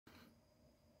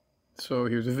So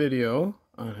here's a video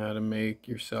on how to make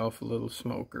yourself a little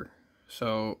smoker.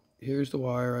 So here's the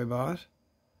wire I bought.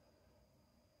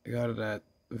 I got it at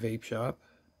the vape shop.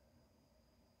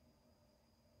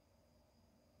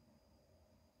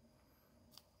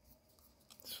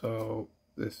 So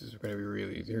this is going to be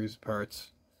really easy. Here's the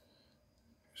parts.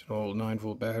 There's an old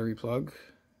 9-volt battery plug.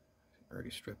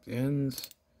 Already stripped the ends.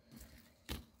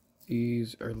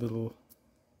 These are little...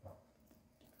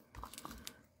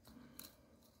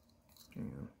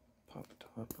 pop the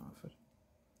top off it.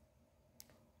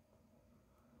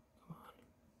 Come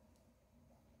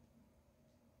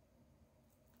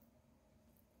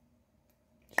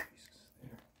on. Jesus,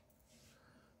 there.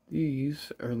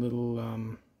 These are little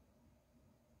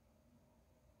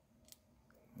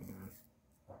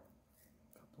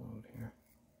couple out here.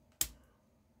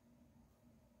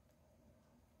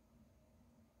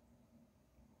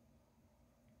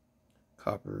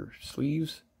 Copper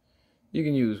sleeves. You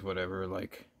can use whatever,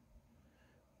 like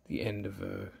the end of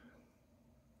a...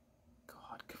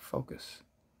 God, focus.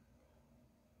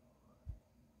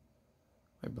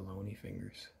 My baloney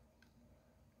fingers.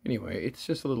 Anyway, it's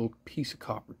just a little piece of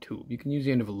copper tube. You can use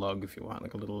the end of a lug if you want,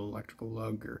 like a little electrical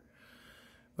lug or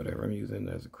whatever. I'm using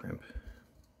it as a crimp.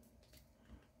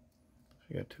 So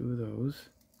you got 2 of those.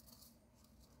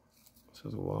 So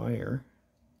the wire,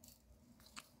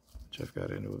 which I've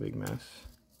got into a big mess.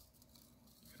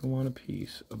 You want a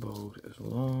piece about as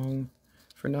long,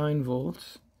 for 9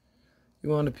 volts, you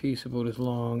want a piece about as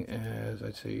long as,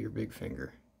 I'd say, your big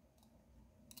finger.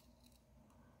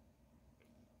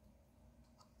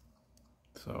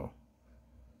 So,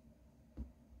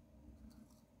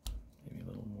 maybe a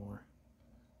little more.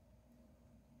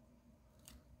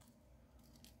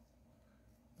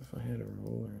 If I had a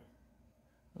roller,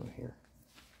 oh, here.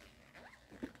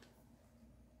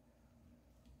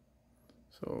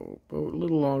 So, about a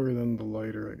little longer than the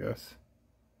lighter, I guess.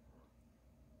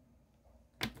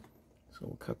 So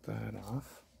we'll cut that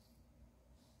off.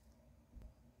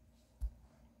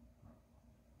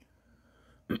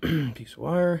 Piece of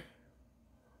wire.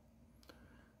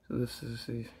 So this is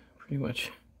pretty much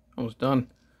almost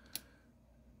done.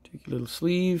 Take your little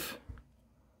sleeve,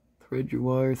 thread your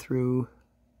wire through.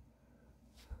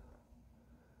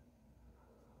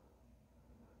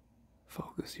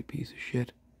 Focus, you piece of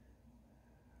shit.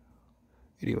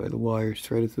 Anyway, the wire's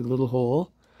threaded through the little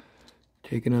hole.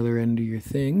 Take another end of your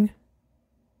thing.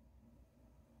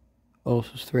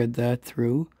 Also thread that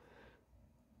through.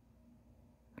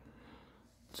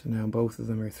 So now both of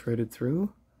them are threaded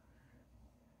through.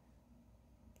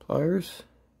 Pliers.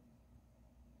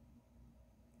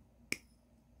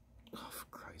 Oh, for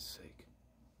Christ's sake.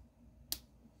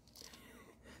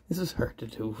 This is hard to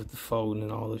do with the phone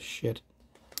and all this shit.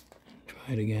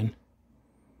 Try it again.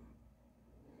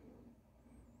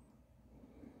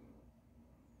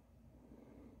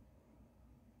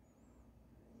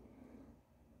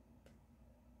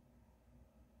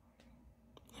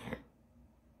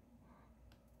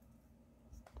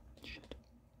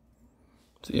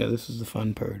 So yeah, this is the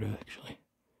fun part, actually.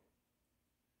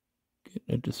 Getting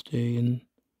it to stay in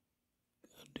the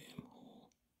goddamn hole.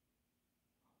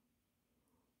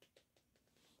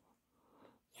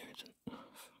 There's an...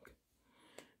 oh, fuck.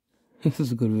 This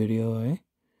is a good video, eh?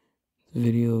 It's a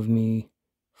video of me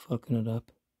fucking it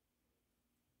up.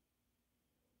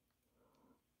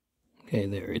 Okay,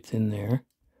 there, it's in there.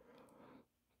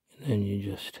 And then you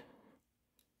just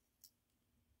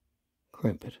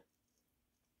crimp it.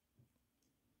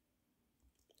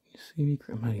 You see me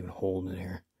crimp? I'm not even holding it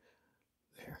here.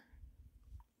 There.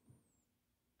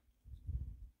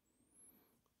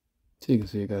 So you can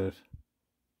see I got it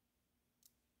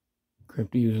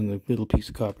crimped using the little piece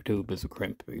of copper tube as a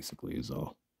crimp, basically, is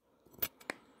all.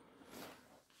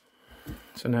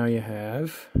 So now you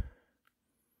have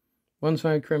one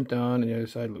side crimped on and the other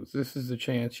side loose. This is the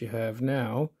chance you have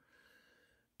now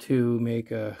to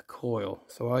make a coil.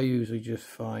 So I usually just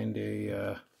find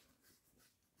a,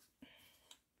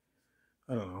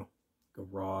 I don't know, like a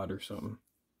rod or something.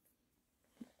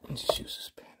 And just use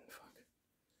this pen, fuck.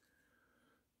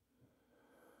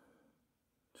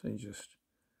 So you just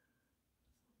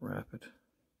wrap it.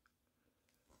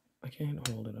 I can't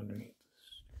hold it underneath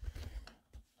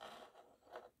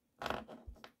this.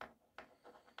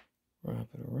 Wrap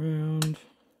it around.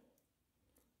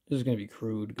 This is going to be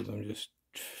crude because I'm just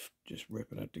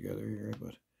ripping it together here,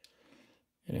 but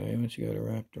anyway, once you got it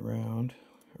wrapped around,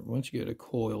 or once you get a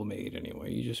coil made anyway,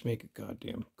 you just make a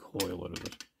goddamn coil out of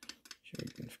it. Sure,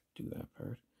 you can do that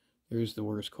part. There's the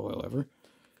worst coil ever.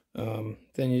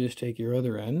 Then you just take your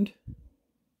other end,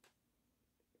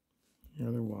 your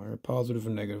other wire, positive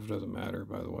and negative doesn't matter,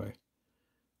 by the way.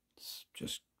 It's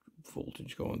just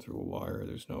voltage going through a wire.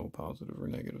 There's no positive or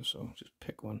negative, so just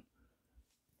pick one.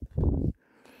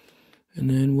 And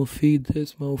then we'll feed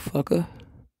this motherfucker.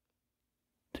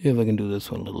 See if I can do this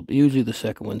one a little bit. Usually the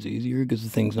second one's easier because the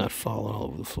thing's not falling all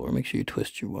over the floor. Make sure you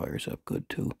twist your wires up good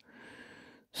too,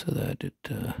 so that it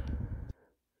doesn't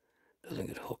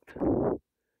get hooked. So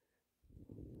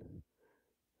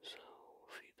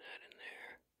feed that in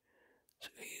there. So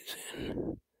he's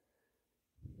in.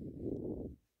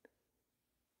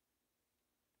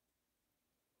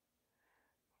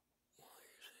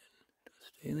 Wires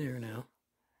in. Stay there now.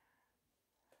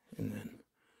 And then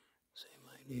same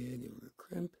idea, give her a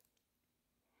crimp.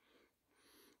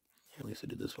 At least I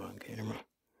did this one on camera.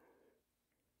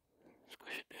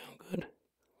 Squish it down good.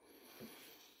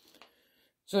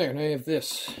 So there, now you have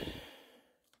this.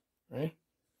 Right?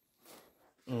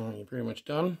 You're pretty much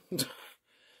done.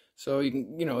 So you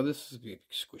can, this is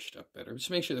squished up better. Just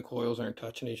make sure the coils aren't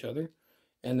touching each other.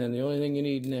 And then the only thing you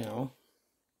need now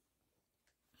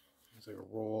is like a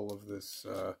roll of this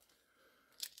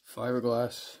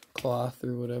fiberglass cloth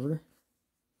or whatever.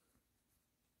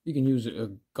 You can use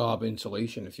a gob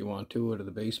insulation if you want to, out of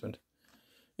the basement.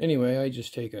 Anyway, I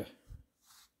just take a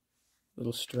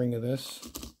little string of this.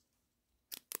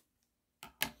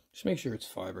 Just make sure it's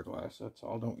fiberglass, that's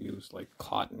all. Don't use like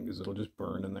cotton because it'll just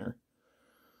burn in there.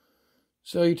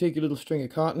 So you take a little string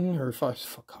of cotton, or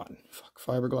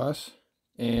fiberglass,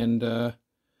 and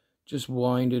just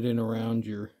wind it in around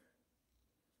your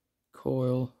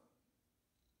coil.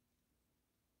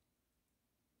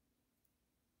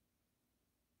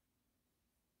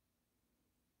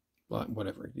 But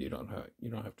whatever, you don't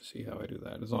have to see how I do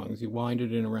that. As long as you wind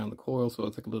it in around the coil so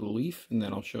it's like a little leaf, and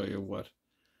then I'll show you what.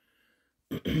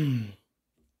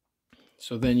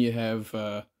 So then you have,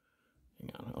 hang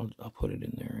on, I'll put it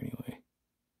in there anyway.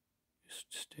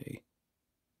 Just stay.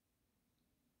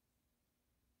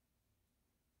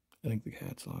 I think the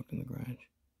cat's locked in the garage.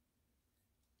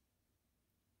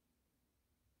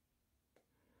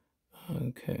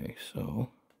 Okay, so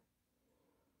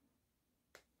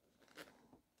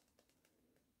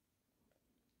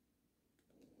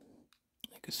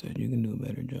like I said, you can do a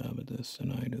better job at this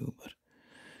than I do, but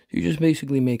you're just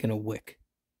basically making a wick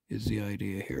is the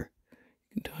idea here.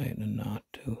 You can tie it in a knot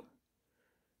too.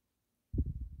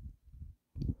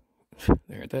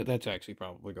 There, that's actually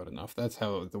probably good enough. That's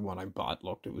how the one I bought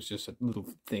looked. It was just a little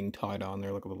thing tied on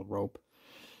there like a little rope.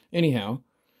 Anyhow,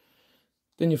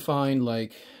 then you find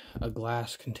like a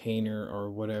glass container or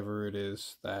whatever it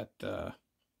is that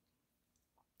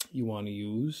you want to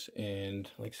use,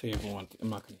 and like say if I want, I'm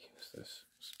not going to use this,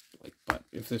 like, but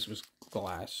if this was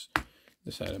glass,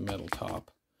 this had a metal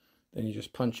top, then you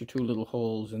just punch your two little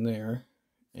holes in there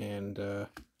and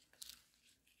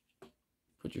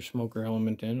put your smoker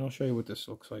element in. I'll show you what this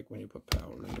looks like when you put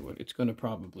power into it. It's going to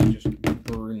probably just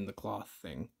burn the cloth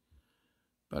thing.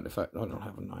 But if I don't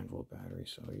have a 9-volt battery,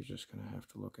 so you're just going to have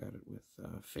to look at it with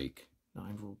a fake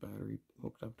 9-volt battery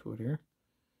hooked up to it here.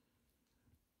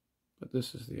 But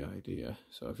this is the idea.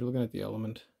 So if you're looking at the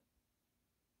element,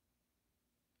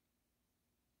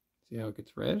 see how it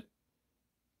gets red?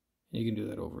 And you can do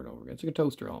that over and over again. It's like a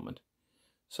toaster element.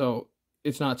 So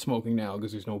it's not smoking now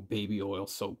because there's no baby oil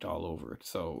soaked all over it.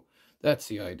 So that's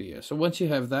the idea. So once you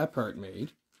have that part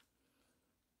made,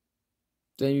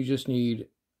 then you just need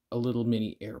a little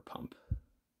mini air pump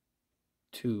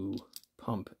to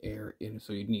pump air in.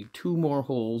 So you need 2 more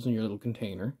holes in your little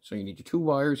container. So you need your 2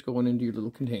 wires going into your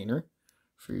little container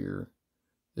for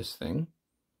this thing.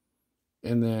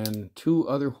 And then 2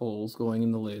 other holes going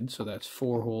in the lid. So that's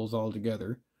 4 holes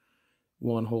altogether.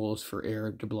 1 hole is for air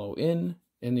to blow in,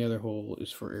 and the other hole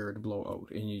is for air to blow out.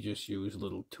 And you just use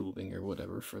little tubing or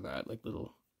whatever for that, like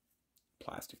little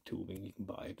plastic tubing. You can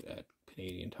buy it at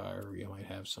Canadian Tire, or you might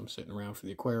have some sitting around for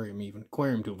the aquarium. Even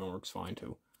aquarium tubing works fine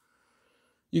too.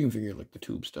 You can figure like the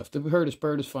tube stuff. The hardest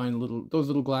part is find those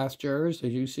little glass jars,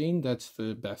 as you've seen. That's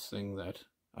the best thing that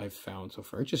I've found so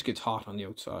far. It just gets hot on the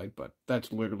outside, but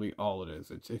that's literally all it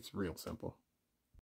is. It's real simple.